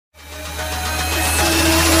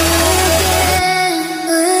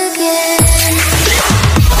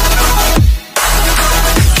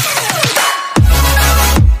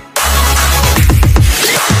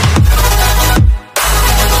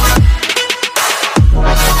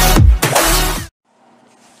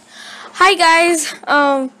Hi guys.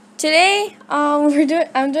 Today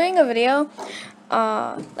I'm doing a video.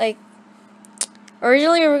 Like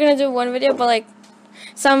originally we were gonna do one video, but like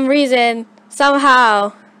some reason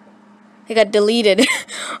somehow it got deleted.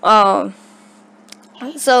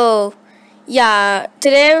 So yeah,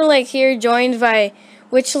 today I'm like here joined by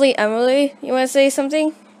Witchly Emily. You wanna say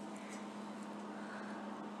something?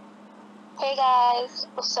 Hey guys,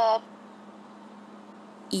 what's up?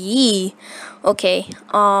 Okay.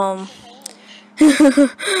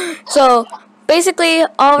 So basically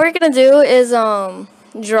all we're gonna do is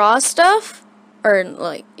draw stuff, or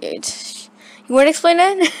like you wanna explain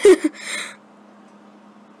it?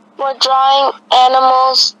 We're drawing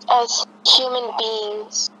animals as human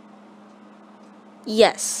beings.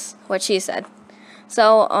 Yes, what she said.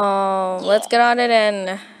 So let's get on it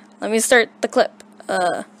and let me start the clip.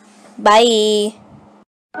 Bye.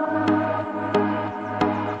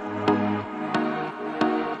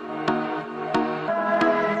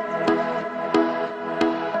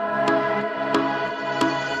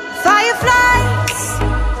 Fireflies,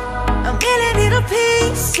 a million little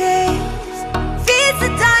pieces, feeds the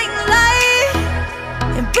dying light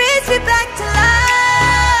and brings me back to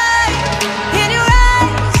life. In your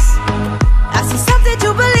eyes, I see something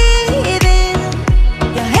to believe in.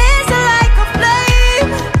 Your hands are like a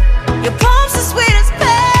flame, your palms are sweet as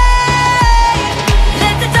pain.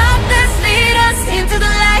 Let the darkness lead us into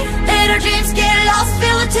the light. Let our dreams get lost,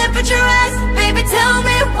 feel the temperature rise. Baby, tell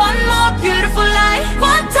me one more beautiful lie.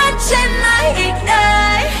 One touch and I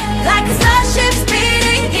ignite, like a starship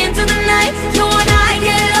speeding into the night. You and I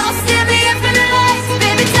get lost in the infinite light.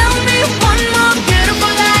 Baby, tell me one more beautiful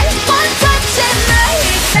lie. One touch and I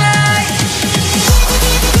ignite.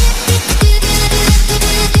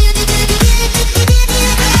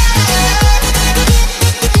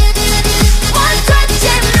 One touch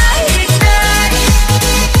and I ignite.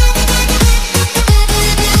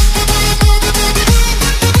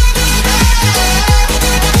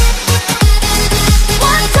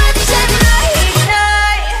 One touch and I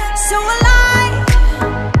ignite. So alive,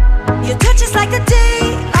 your touch is like a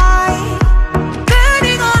daylight,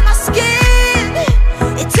 burning on my skin.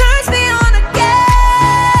 It turns me on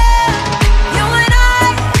again. You and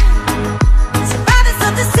I, survivors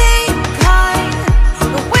of the same kind,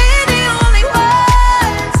 but we're the only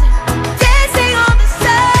ones dancing on the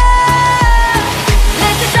sun.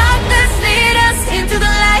 Let the darkness lead us into the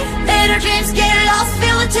light. Let our dreams get lost,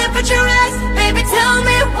 feel the temperature rise. Baby, tell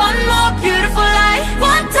me one more beautiful lie.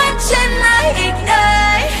 One touch and I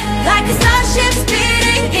ignite, like a starship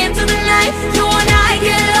speeding into the night. You and I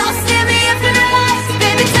get lost in the infinite light.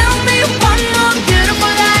 Baby, tell me one more beautiful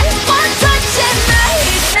lie. One touch and I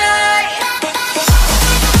ignite.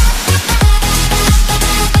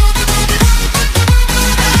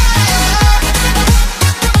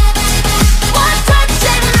 One touch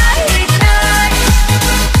and I ignite.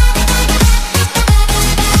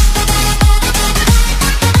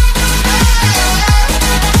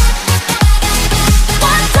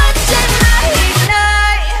 One touch and I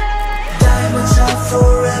ignite. Diamonds are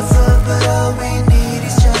forever, but all we need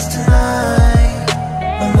is just tonight.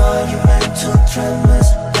 A monumental tremors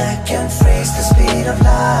that can freeze the speed of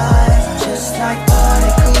light. Just like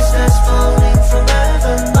particles that's falling from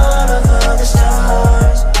heaven, all over the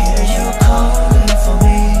stars. Hear you calling for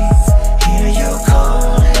me, hear you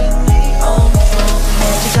calling me home from me.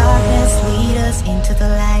 Let the darkness lead us into the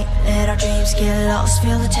light. Let our dreams get lost,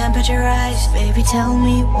 feel the temperature rise. Baby, tell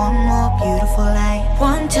me one more beautiful light.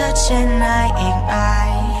 One touch and I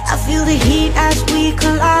ignite. I feel the heat as we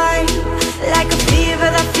collide, like a fever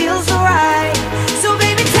that feels alright. So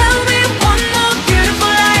baby, tell me one more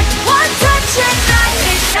beautiful light. One touch and I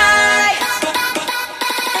ignite.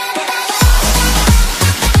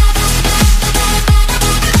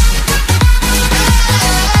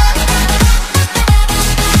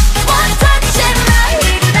 One touch and I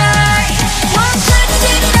ignite. One touch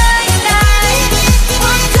and I ignite.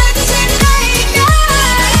 One touch and I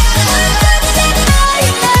ignite. One touch and I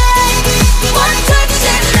ignite. One touch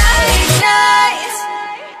and I ignite.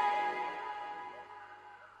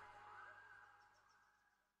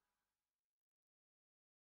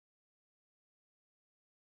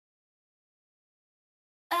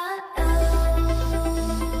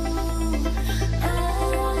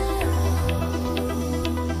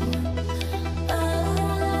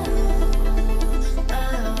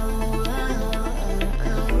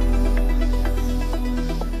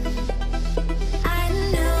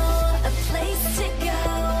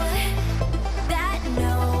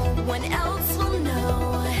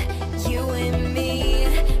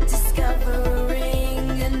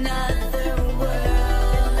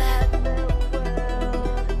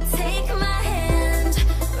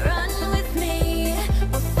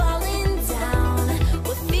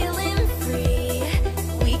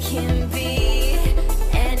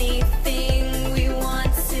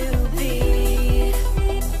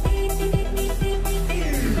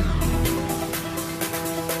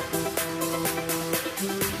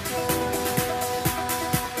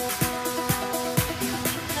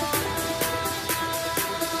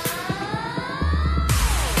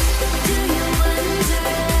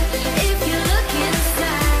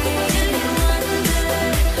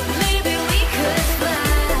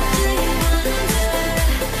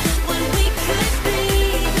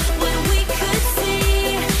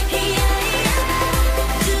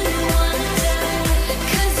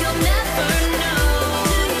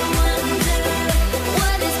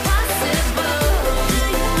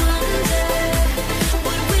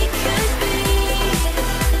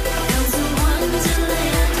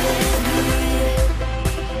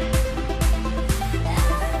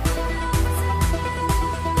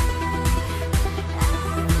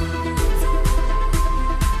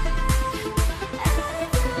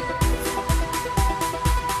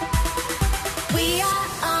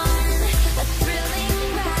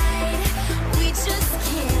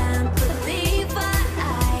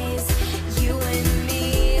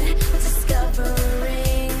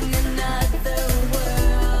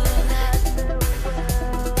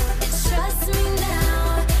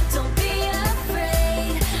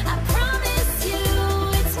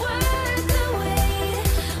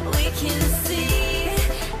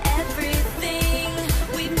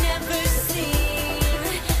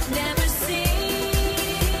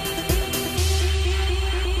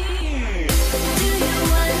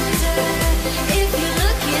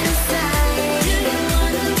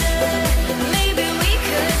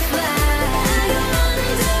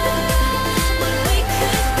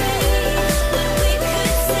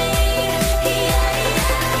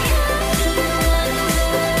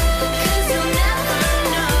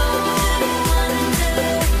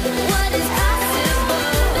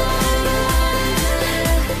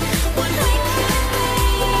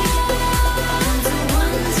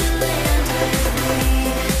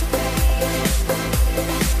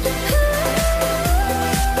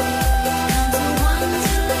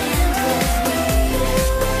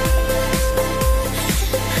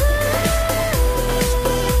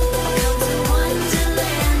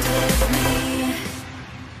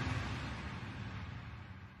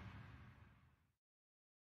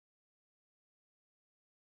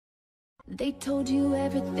 They told you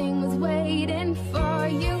everything was waiting for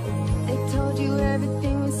you. They told you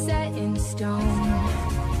everything was set in stone. You're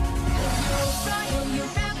right, you're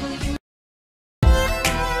right.